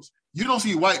ghettos, you don't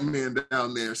see white men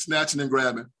down there snatching and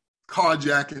grabbing,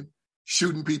 carjacking,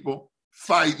 shooting people,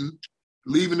 fighting,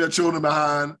 leaving their children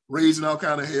behind, raising all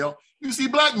kind of hell. You see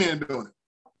Black men doing it.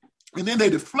 And then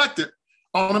they deflect it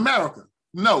on America.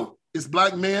 No, it's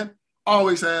Black men,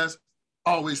 always has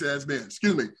been.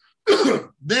 Excuse me.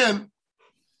 Then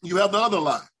you have the other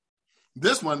lie.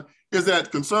 This one is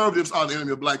that conservatives are the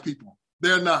enemy of Black people.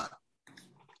 They're not.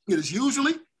 It is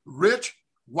usually rich,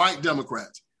 white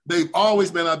Democrats. They've always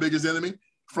been our biggest enemy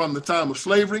from the time of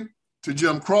slavery to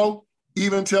Jim Crow,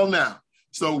 even till now.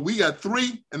 So we got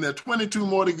 3 and there are 22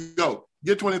 more to go.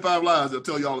 Get 25 Lies, they'll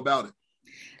tell you all about it.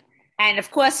 And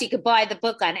of course, you could buy the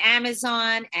book on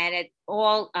Amazon and at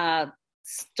all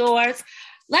stores.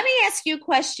 Let me ask you a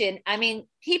question. I mean,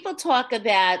 people talk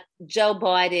about Joe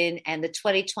Biden and the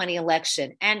 2020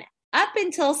 election. And up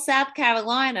until South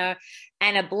Carolina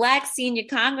and a Black senior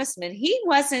congressman, he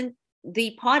wasn't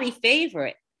the party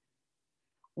favorite.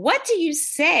 What do you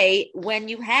say when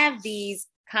you have these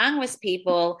Congress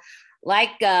people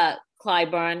like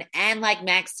Clyburn and like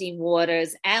Maxine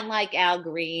Waters and like Al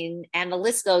Green, and the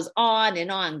list goes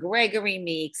on, Gregory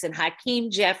Meeks and Hakeem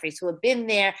Jeffries, who have been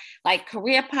there like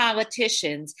career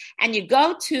politicians, and you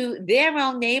go to their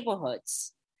own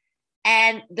neighborhoods,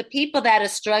 and the people that are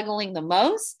struggling the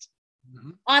most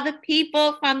are the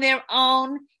people from their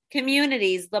own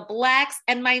communities, the Blacks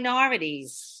and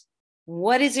minorities.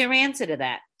 What is your answer to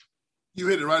that? You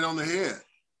hit it right on the head.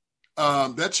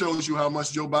 That shows you how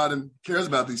much Joe Biden cares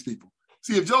about these people.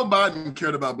 See, if Joe Biden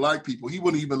cared about Black people, he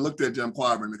wouldn't even looked at Jim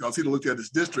Clyburn, because he'd have looked at his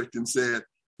district and said,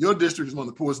 your district is one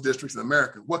of the poorest districts in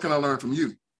America. What can I learn from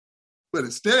you? But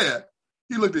instead,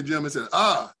 he looked at Jim and said,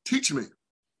 teach me.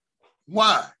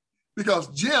 Why? Because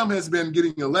Jim has been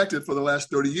getting elected for the last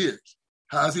 30 years.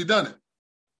 How has he done it?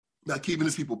 By keeping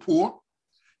his people poor,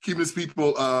 keeping his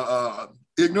people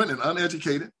ignorant and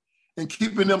uneducated, and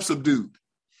keeping them subdued.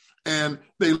 And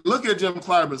they look at Jim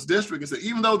Clyburn's district and say,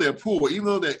 even though they're poor, even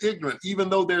though they're ignorant, even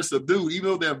though they're subdued,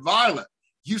 even though they're violent,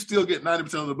 you still get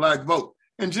 90% of the Black vote.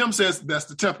 And Jim says, that's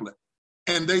the template.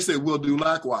 And they say, we'll do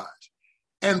likewise.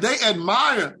 And they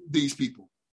admire these people.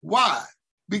 Why?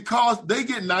 Because they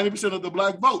get 90% of the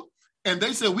Black vote. And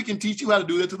they say, we can teach you how to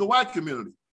do that to the white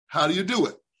community. How do you do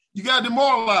it? You got to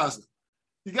demoralize them.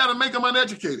 You got to make them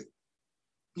uneducated.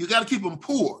 You got to keep them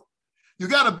poor. You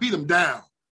got to beat them down.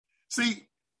 See,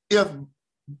 if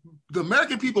the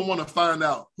American people want to find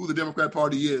out who the Democrat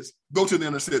Party is, go to the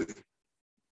inner city.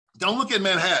 Don't look at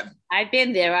Manhattan. I've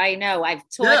been there. I know. I've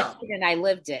taught it and I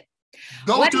lived it.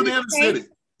 Go to the inner city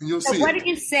and you'll see. What do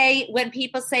you say when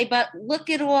people say, but look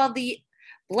at all the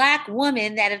Black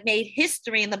women that have made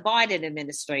history in the Biden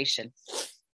administration?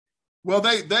 Well,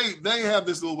 they have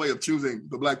this little way of choosing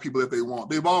the Black people that they want.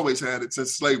 They've always had it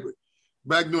since slavery.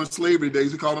 Back during slavery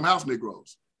days, we called them house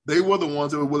Negroes. They were the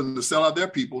ones that were willing to sell out their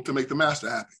people to make the master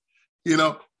happy. You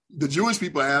know, the Jewish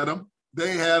people had them.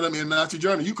 They had them in Nazi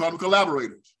Germany. You called them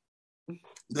collaborators.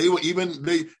 They were even in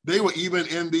the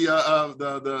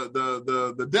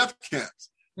death camps.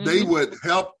 Mm-hmm. They would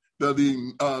help they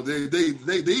even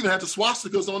had the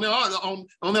swastikas on their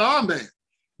armband.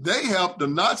 They helped the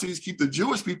Nazis keep the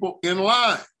Jewish people in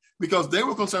line because they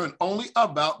were concerned only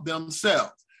about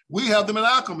themselves. We have them in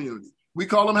our community. We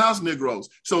call them house Negroes.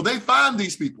 So they find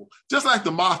these people, just like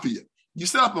the mafia. You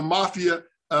set up a mafia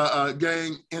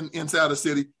gang inside a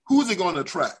city, who's it going to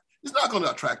attract? It's not going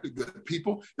to attract the good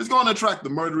people. It's going to attract the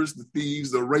murderers, the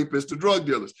thieves, the rapists, the drug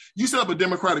dealers. You set up a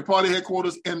Democratic Party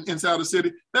headquarters inside the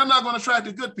city, they're not going to attract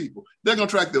the good people. They're going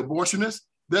to attract the abortionists.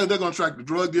 They're going to attract the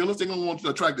drug dealers. They're going to want to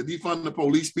attract the defund the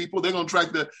police people. They're going to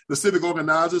attract the civic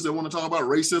organizers that want to talk about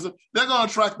racism. They're going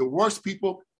to attract the worst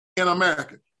people in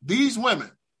America. These women,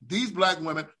 these Black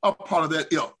women are part of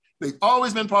that ilk. They've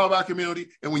always been part of our community.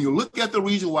 And when you look at the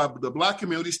reason why the Black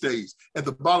community stays at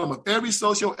the bottom of every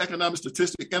socioeconomic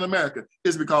statistic in America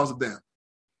is because of them.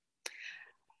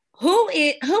 Who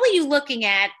are you looking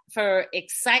at for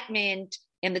excitement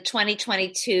in the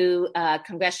 2022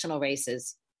 congressional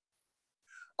races?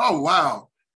 Oh, wow.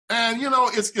 And,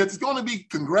 it's going to be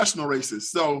congressional races.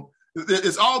 So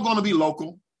it's all going to be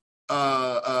local.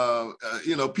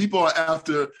 People are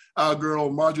after our girl,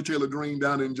 Marjorie Taylor Greene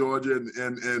down in Georgia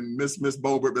and Miss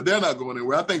Boebert, but they're not going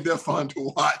anywhere. I think they're fun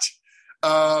to watch.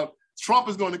 Trump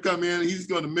is going to come in. He's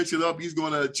going to mix it up. He's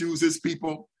going to choose his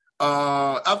people.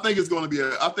 I think it's going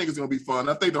to be fun.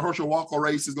 I think the Herschel Walker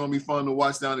race is going to be fun to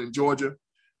watch down in Georgia.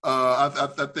 I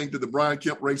think that the Brian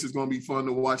Kemp race is going to be fun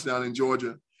to watch down in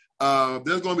Georgia.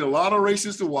 There's going to be a lot of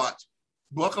races to watch.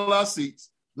 Buckle our seats.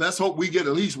 Let's hope we get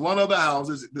at least one of the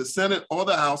houses, the Senate or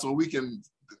the House, so we can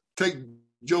take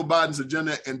Joe Biden's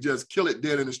agenda and just kill it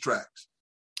dead in its tracks.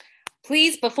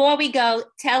 Please, before we go,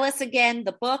 tell us again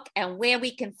the book and where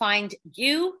we can find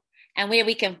you and where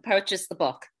we can purchase the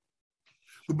book.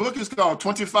 The book is called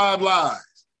 25 Lies.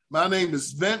 My name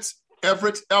is Vince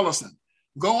Everett Ellison.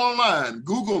 Go online,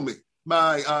 Google me.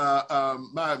 My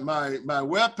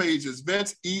webpage is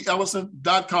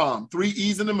vinceellison.com. 3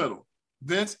 E's in the middle.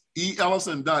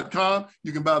 vinceellison.com.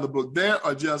 You can buy the book there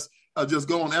or just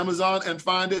go on Amazon and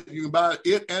find it. You can buy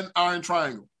it and Iron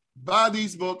Triangle. Buy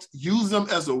these books, use them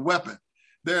as a weapon.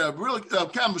 They're really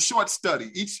kind of a short study.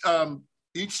 Each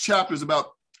chapter is about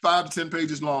 5 to 10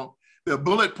 pages long. They're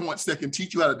bullet points that can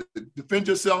teach you how to defend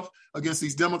yourself against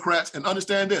these Democrats. And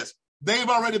understand this, they've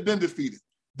already been defeated.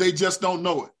 They just don't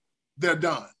know it. They're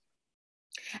done.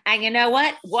 And you know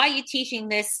what? Why are you teaching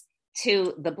this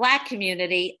to the Black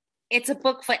community? It's a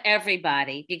book for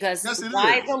everybody because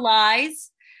lies are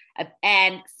lies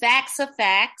and facts are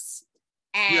facts.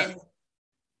 And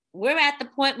we're at the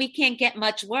point we can't get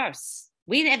much worse.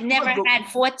 We have never had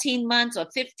 14 months or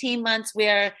 15 months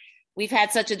where we've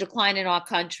had such a decline in our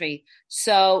country.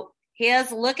 So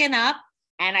here's looking up,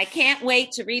 and I can't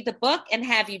wait to read the book and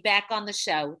have you back on the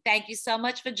show. Thank you so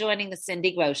much for joining the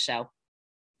Cindy Gross Show.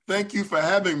 Thank you for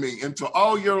having me. And to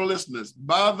all your listeners,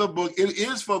 buy the book. It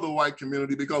is for the white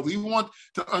community because we want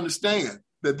to understand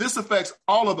that this affects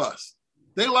all of us.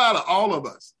 They lie to all of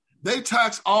us. They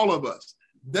tax all of us.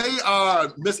 They are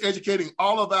miseducating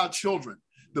all of our children.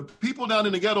 The people down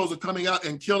in the ghettos are coming out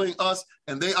and killing us,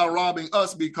 and they are robbing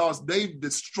us because they've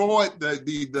destroyed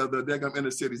the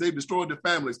inner cities. They've destroyed the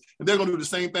families, and they're going to do the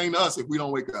same thing to us if we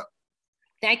don't wake up.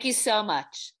 Thank you so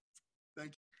much.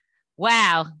 Thank you.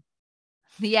 Wow.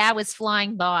 The hour's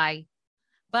flying by.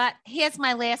 But here's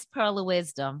my last pearl of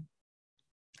wisdom.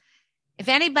 If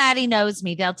anybody knows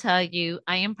me, they'll tell you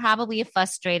I am probably a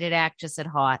frustrated actress at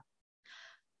heart.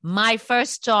 My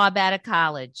first job out of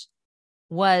college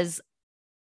was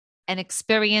an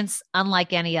experience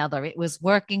unlike any other. It was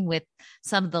working with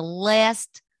some of the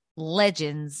last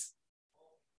legends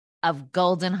of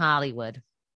golden Hollywood,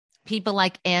 people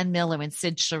like Ann Miller and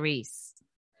Sid Charisse.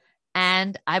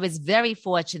 And I was very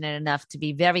fortunate enough to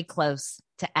be very close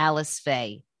to Alice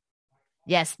Faye.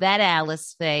 Yes, that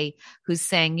Alice Faye who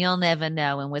sang You'll Never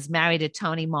Know and was married to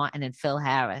Tony Martin and Phil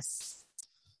Harris.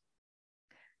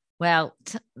 Well,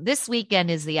 this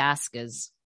weekend is the Oscars.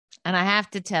 And I have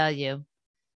to tell you,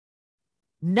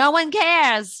 no one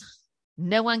cares.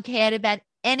 No one cared about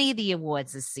any of the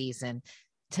awards this season.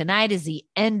 Tonight is the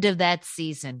end of that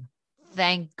season.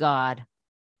 Thank God.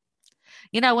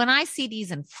 You know, when I see these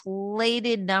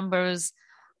inflated numbers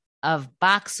of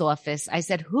box office, I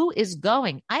said, who is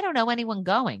going? I don't know anyone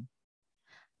going.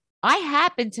 I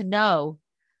happen to know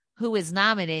who is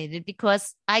nominated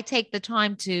because I take the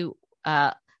time to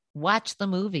watch the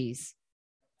movies.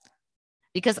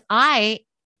 Because I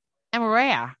am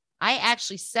rare. I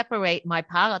actually separate my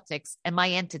politics and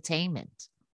my entertainment.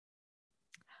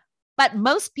 But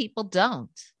most people don't.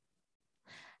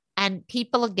 And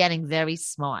people are getting very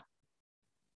smart.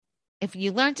 If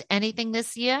you learned anything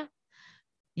this year,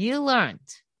 you learned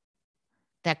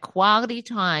that quality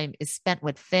time is spent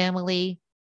with family.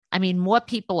 I mean, more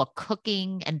people are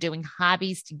cooking and doing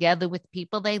hobbies together with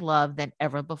people they love than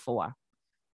ever before.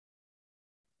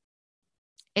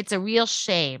 It's a real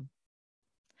shame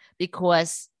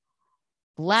because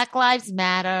Black Lives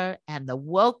Matter and the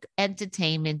woke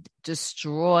entertainment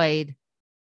destroyed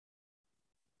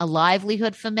a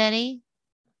livelihood for many,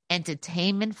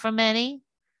 entertainment for many,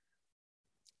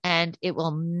 and it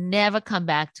will never come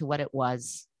back to what it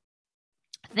was.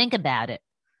 Think about it.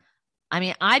 I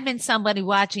mean, I've been somebody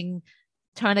watching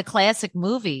Turner Classic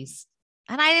movies,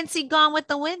 and I didn't see Gone with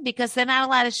the Wind because they're not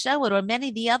allowed to show it, or many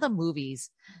of the other movies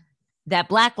that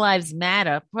Black Lives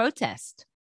Matter protest,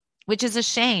 which is a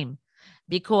shame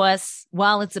because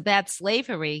while it's about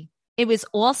slavery, it was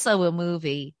also a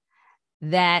movie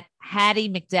that Hattie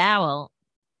McDowell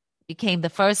became the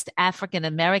first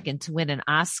African-American to win an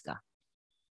Oscar.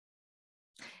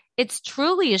 It's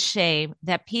truly a shame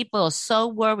that people are so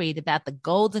worried about the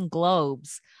Golden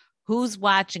Globes who's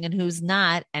watching and who's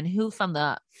not, and who from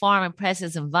the foreign press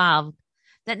is involved,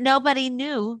 that nobody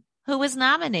knew who was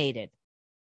nominated.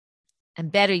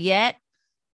 And better yet,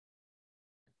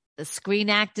 the Screen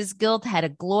Actors Guild had a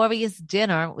glorious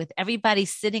dinner with everybody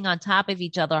sitting on top of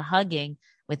each other, hugging,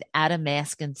 without a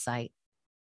mask in sight.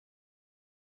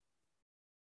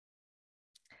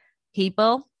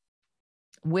 People,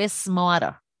 we're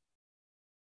smarter.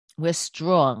 We're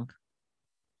strong.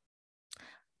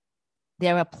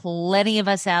 There are plenty of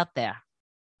us out there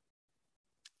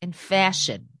in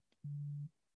fashion,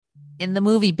 in the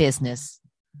movie business,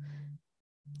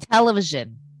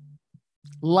 television,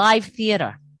 live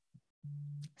theater.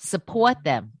 Support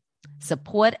them.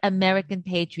 Support American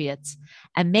patriots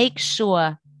and make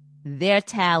sure their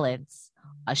talents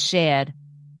are shared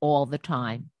all the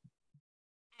time.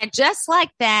 And just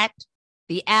like that,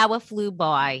 the hour flew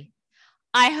by.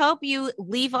 I hope you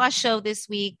leave our show this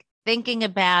week thinking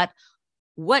about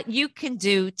what you can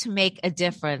do to make a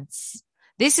difference.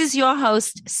 This is your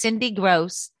host, Cindy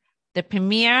Gross, the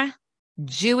premier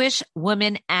Jewish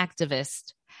woman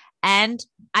activist. And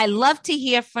I love to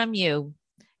hear from you.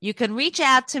 You can reach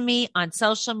out to me on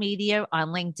social media on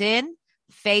LinkedIn,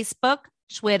 Facebook,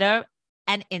 Twitter,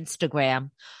 and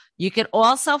Instagram. You can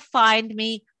also find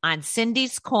me on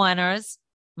Cindy's Corners,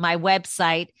 my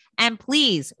website, and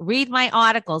please read my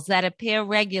articles that appear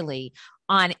regularly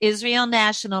on Israel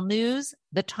National News,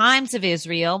 The Times of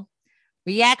Israel,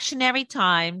 Reactionary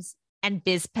Times, and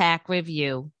BizPac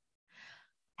Review.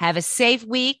 Have a safe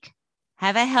week.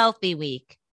 Have a healthy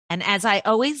week. And as I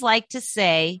always like to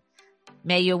say,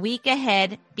 may your week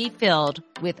ahead be filled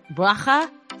with bracha,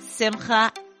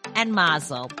 simcha, and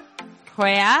mazel,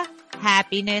 prayer,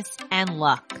 happiness, and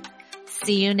luck.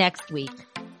 See you next week.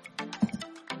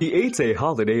 The 8-day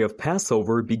holiday of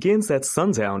Passover begins at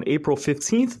sundown April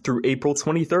 15th through April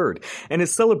 23rd and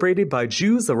is celebrated by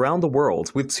Jews around the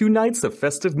world with 2 nights of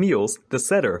festive meals, the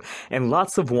Seder, and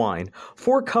lots of wine,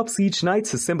 4 cups each night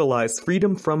to symbolize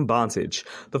freedom from bondage.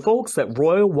 The folks at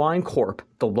Royal Wine Corp,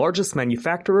 the largest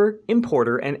manufacturer,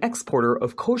 importer, and exporter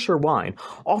of kosher wine,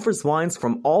 offers wines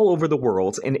from all over the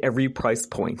world in every price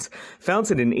point.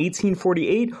 Founded in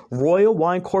 1848, Royal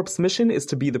Wine Corp's mission is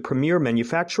to be the premier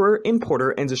manufacturer, importer,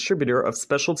 and distributor of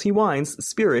specialty wines,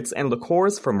 spirits, and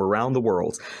liqueurs from around the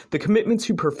world. The commitment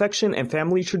to perfection and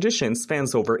family tradition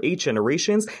spans over 8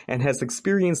 generations and has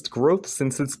experienced growth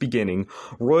since its beginning.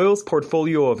 Royal's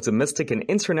portfolio of domestic and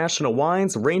international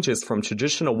wines ranges from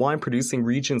traditional wine-producing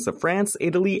regions of France,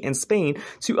 Italy, and Spain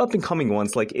to up-and-coming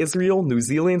ones like Israel, New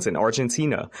Zealand, and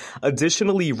Argentina.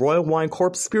 Additionally, Royal Wine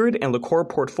Corp's spirit and liqueur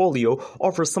portfolio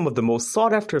offers some of the most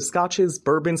sought-after scotches,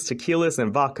 bourbons, tequilas,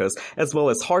 and vodkas, as well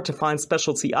as hard-to-find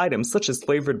specialty items such as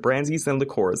flavored brandies and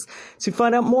liqueurs. To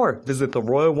find out more, visit the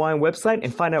Royal Wine website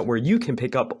and find out where you can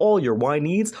pick up all your wine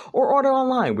needs or order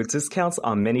online with discounts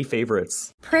on many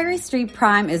favorites. Prairie Street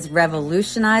Prime is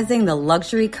revolutionizing the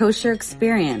luxury kosher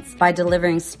experience by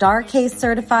delivering Star Case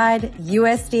certified,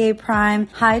 USDA Prime,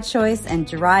 high choice, and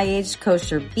dry-aged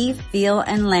kosher beef, veal,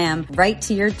 and lamb right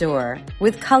to your door.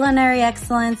 With culinary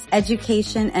excellence,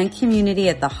 education, and community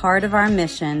at the heart of our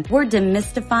mission, we're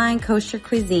demystifying kosher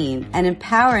cuisine and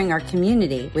empowering our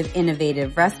community with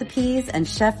innovative recipes and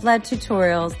chef-led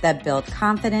tutorials that build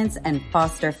confidence and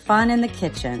foster fun in the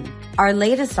kitchen. Our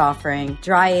latest offering,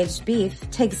 dry-aged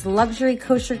beef, takes luxury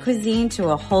kosher cuisine to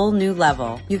a whole new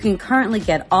level. You can currently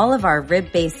get all of our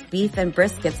rib-based beef and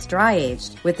briskets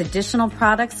dry-aged, with additional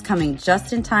products coming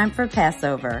just in time for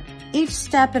Passover. Each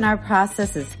step in our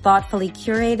process is thoughtfully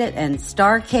curated and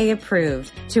Star K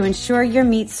approved to ensure your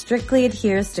meat strictly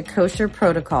adheres to kosher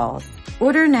protocols.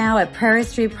 Order now at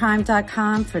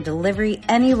prairiestreetprime.com for delivery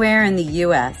anywhere in the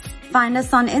U.S. Find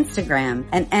us on Instagram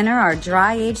and enter our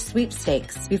dry-age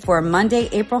sweepstakes before Monday,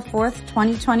 April 4th,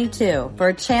 2022 for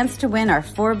a chance to win our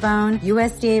 4-bone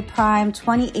USDA Prime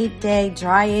 28-day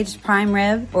dry-aged prime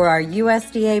rib or our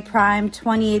USDA Prime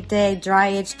 28-day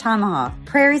dry-aged tomahawk.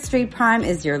 Prairie Street Prime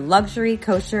is your luxury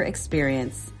kosher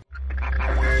experience.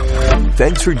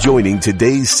 Thanks for joining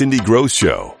today's Cindy Gross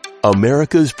Show,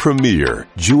 America's premier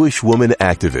Jewish woman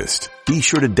activist. Be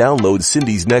sure to download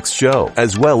Cindy's next show,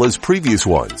 as well as previous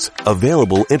ones,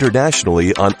 available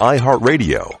internationally on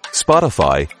iHeartRadio,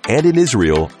 Spotify, and in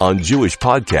Israel on Jewish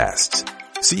podcasts.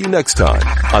 See you next time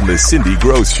on The Cindy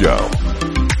Gross Show.